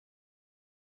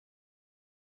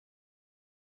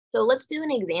So let's do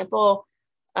an example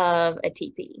of a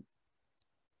TP.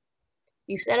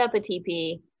 You set up a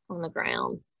TP on the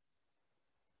ground.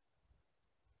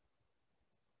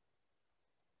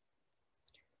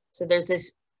 So there's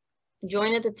this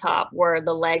joint at the top where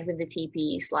the legs of the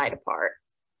TP slide apart.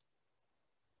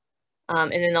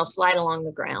 And then they'll slide along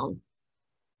the ground.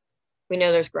 We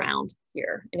know there's ground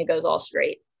here and it goes all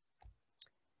straight.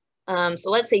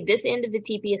 So let's say this end of the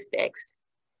TP is fixed,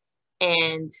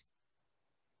 and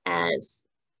as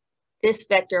this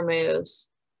vector moves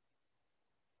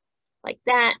like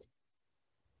that,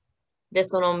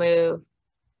 this one will move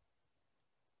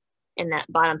and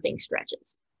that bottom thing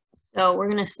stretches. So we're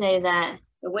going to say that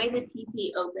the way the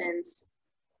TP opens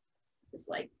is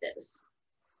like this.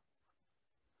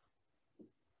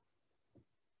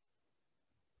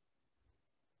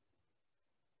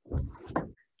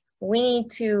 We need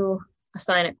to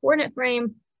assign a coordinate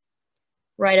frame,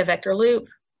 write a vector loop,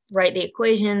 write the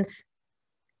equations,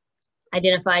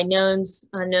 identify knowns,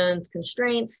 unknowns,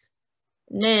 constraints,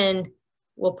 and then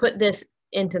we'll put this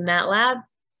into Matlab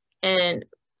and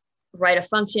write a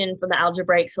function for the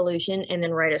algebraic solution, and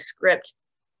then write a script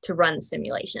to run the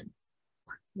simulation.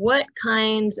 What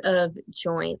kinds of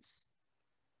joints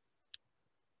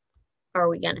are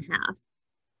we going to have?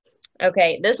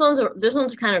 Okay, this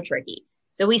one's kind of tricky.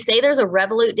 So we say there's a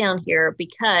revolute down here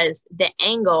because the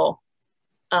angle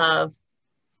of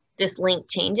this link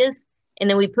changes, and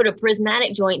then we put a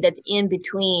prismatic joint that's in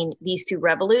between these two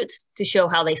revolutes to show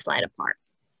how they slide apart.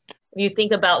 If you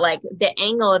think about like the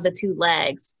angle of the two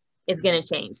legs is going to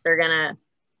change. They're going to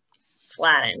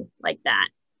flatten like that.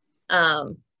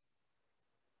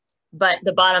 But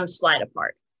the bottoms slide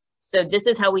apart. So this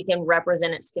is how we can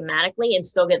represent it schematically and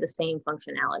still get the same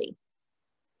functionality.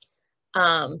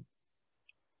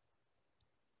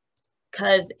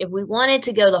 Because if we wanted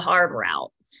to go the hard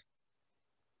route,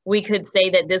 we could say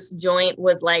that this joint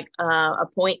was like a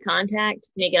point contact,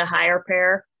 make it a higher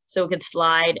pair so it could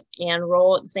slide and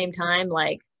roll at the same time,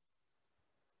 like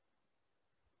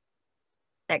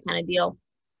that kind of deal.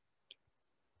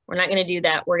 We're not going to do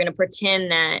that. We're going to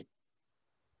pretend that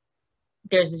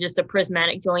there's just a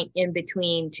prismatic joint in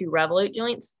between two revolute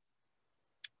joints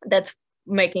that's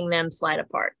making them slide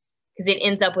apart, because it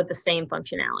ends up with the same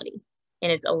functionality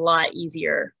and it's a lot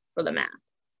easier for the math.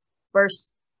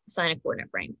 First, assign a coordinate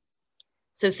frame.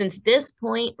 So since this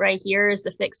point right here is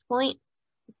the fixed point,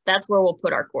 that's where we'll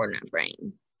put our coordinate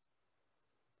frame.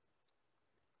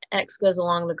 X goes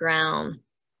along the ground,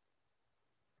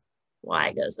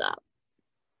 Y goes up.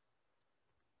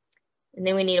 And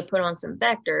then we need to put on some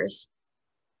vectors.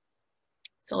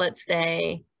 So let's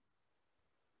say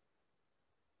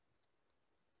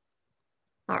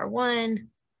R1,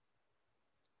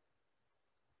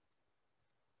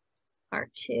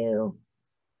 R2,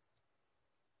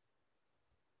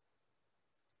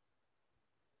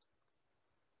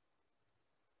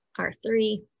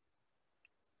 R3,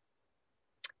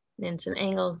 and then some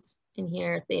angles in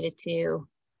here, theta 2,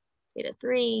 theta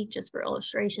 3, just for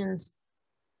illustrations.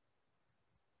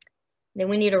 Then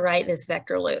we need to write this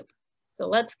vector loop. So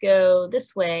let's go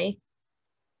this way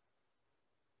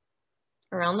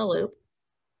around the loop,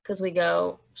 because we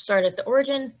go start at the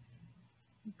origin,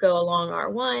 go along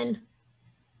R1,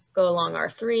 go along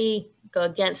R3, go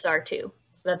against R2. So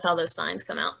that's how those signs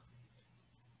come out.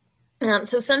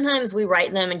 So sometimes we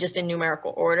write them in just in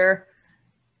numerical order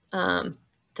to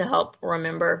help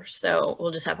remember. So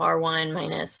we'll just have R1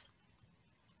 minus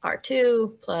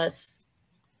R2 plus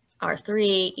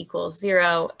R3 equals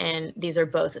 0, and these are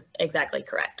both exactly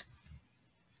correct.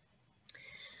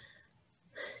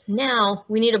 Now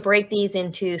we need to break these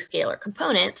into scalar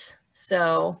components.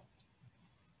 So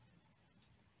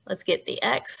let's get the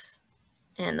X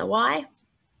and the Y.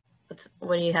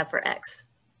 What do you have for X?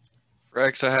 For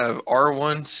X, I have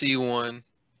R1C1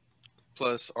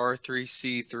 plus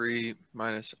R3C3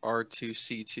 minus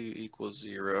R2C2 equals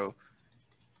 0.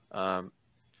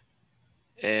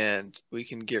 And we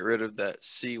can get rid of that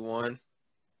C1.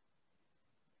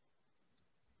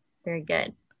 Very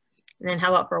good. And then how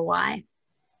about for Y?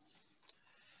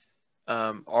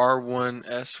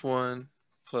 R1S1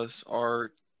 plus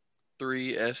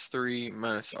R3S3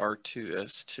 minus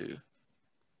R2S2.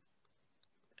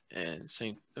 And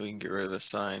same, we can get rid of the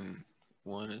sign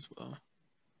 1 as well.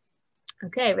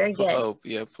 Okay, very good. Oh,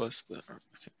 yeah, plus the.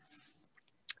 Okay.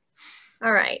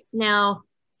 All right, now,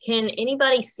 can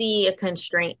anybody see a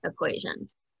constraint equation?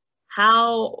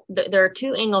 There are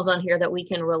two angles on here that we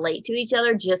can relate to each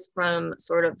other just from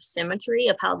sort of symmetry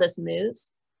of how this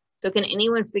moves. So can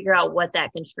anyone figure out what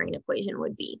that constraint equation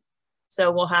would be?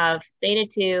 So we'll have theta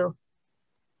 2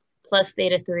 plus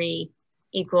theta 3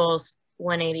 equals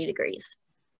 180 degrees.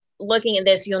 looking at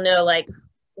this, you'll know like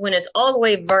when it's all the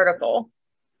way vertical,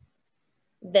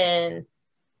 then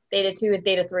theta 2 and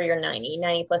theta 3 are 90.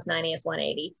 90 plus 90 is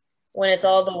 180. When it's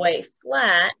all the way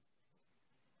flat,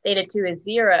 theta 2 is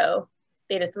 0,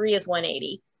 theta 3 is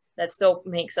 180. That still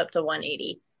makes up to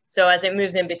 180. So as it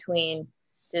moves in between,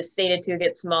 this theta 2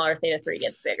 gets smaller, theta 3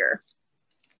 gets bigger.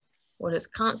 What is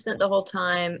constant the whole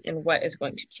time and what is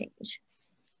going to change?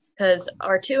 Because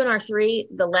R2 and R3,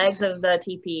 the legs of the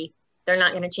TP, they're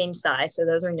not going to change size, so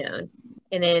those are known.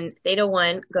 And then theta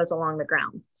 1 goes along the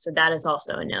ground, so that is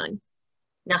also a known.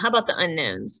 Now, how about the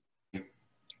unknowns?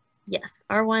 Yes,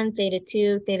 R1, theta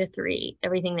 2, theta 3,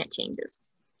 everything that changes.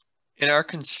 In our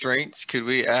constraints, could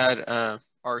we add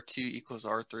R2 equals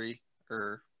R3,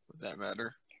 or would that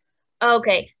matter?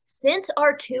 Okay, since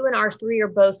R2 and R3 are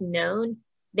both known,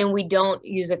 then we don't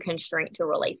use a constraint to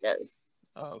relate those.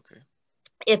 Oh, okay.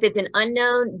 If it's an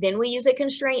unknown, then we use a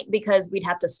constraint because we'd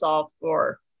have to solve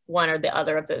for one or the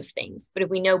other of those things. But if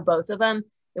we know both of them,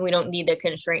 then we don't need the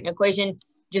constraint equation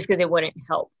just because it wouldn't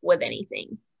help with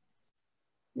anything.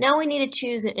 Now we need to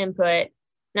choose an input.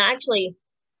 Now actually,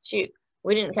 shoot,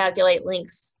 we didn't calculate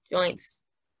links, joints,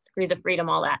 degrees of freedom,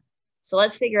 all that. So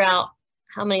let's figure out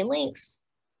how many links,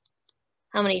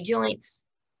 how many joints.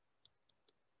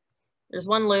 There's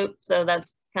one loop, so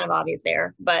that's kind of obvious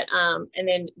there, but and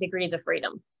then degrees of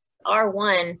freedom.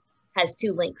 R1 has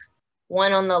 2 links,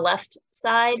 one on the left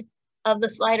side of the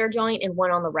slider joint and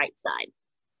one on the right side.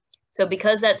 So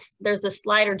because there's a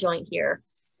slider joint here,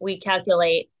 we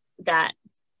calculate that,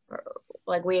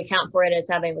 like we account for it as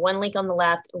having 1 link on the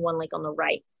left and 1 link on the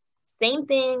right. Same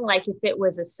thing like if it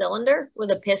was a cylinder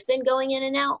with a piston going in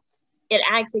and out, it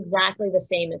acts exactly the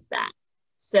same as that.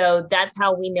 So that's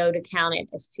how we know to count it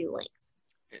as 2 links.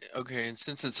 Okay, and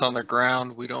since it's on the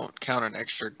ground, we don't count an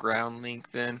extra ground link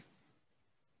then?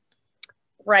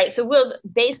 Right, so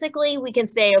we can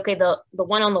say, okay, the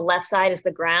one on the left side is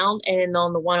the ground, and then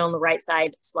the one on the right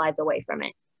side slides away from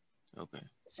it. Okay.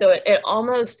 So it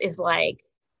almost is like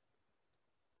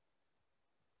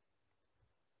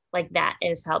that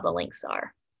is how the links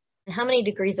are. And how many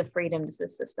degrees of freedom does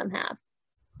this system have?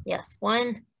 Yes,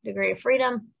 1 degree of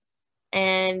freedom.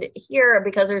 And here,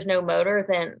 because there's no motor,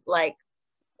 then like,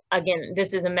 again,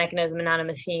 this is a mechanism and not a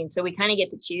machine. So we kind of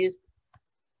get to choose.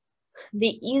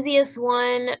 The easiest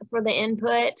one for the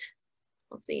input,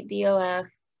 let's see, DOF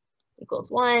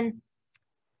equals 1,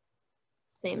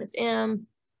 same as M.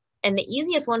 And the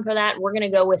easiest one for that, we're going to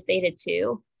go with theta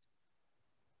 2.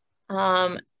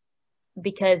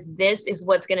 Because this is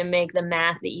what's going to make the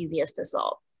math the easiest to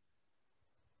solve.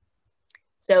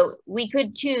 So we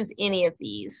could choose any of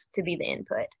these to be the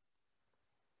input.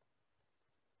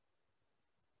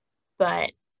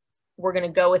 But we're going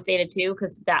to go with theta 2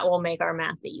 because that will make our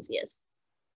math the easiest.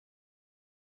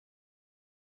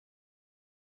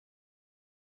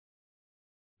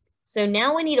 So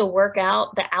now we need to work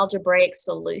out the algebraic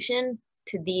solution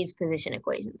to these position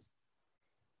equations.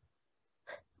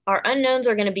 Our unknowns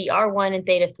are going to be R1 and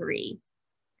theta 3.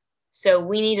 So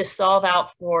we need to solve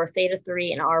out for theta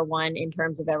 3 and R1 in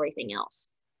terms of everything else.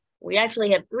 We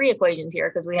actually have 3 equations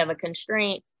here because we have a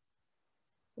constraint,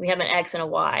 we have an X and a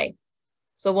Y.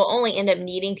 So we'll only end up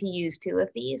needing to use 2 of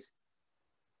these.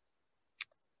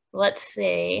 Let's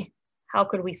see, how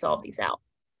could we solve these out?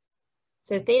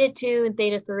 So theta 2 and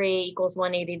theta 3 equals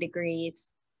 180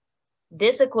 degrees.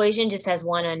 This equation just has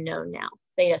one unknown now,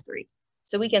 theta 3.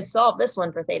 So we can solve this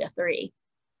one for theta 3.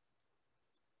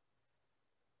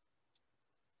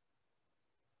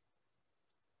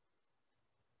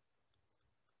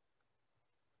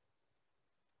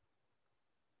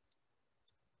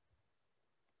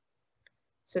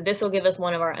 So this will give us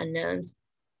one of our unknowns.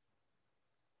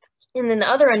 And then the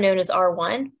other unknown is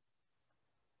R1.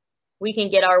 We can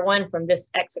get R1 from this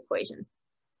X equation.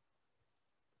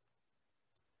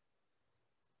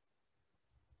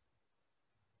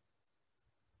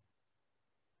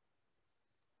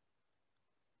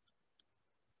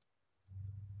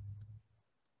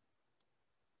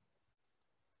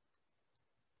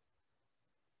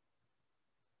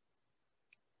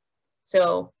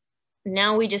 So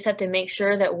now we just have to make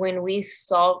sure that when we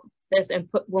solve this and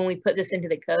when we put this into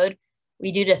the code,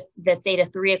 we do the theta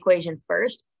 3 equation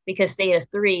first because theta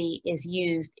 3 is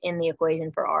used in the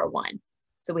equation for R1.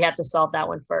 So we have to solve that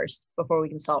one first before we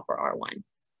can solve for R1.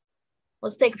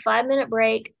 Let's take a 5-minute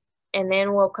break and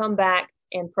then we'll come back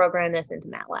and program this into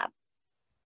Matlab.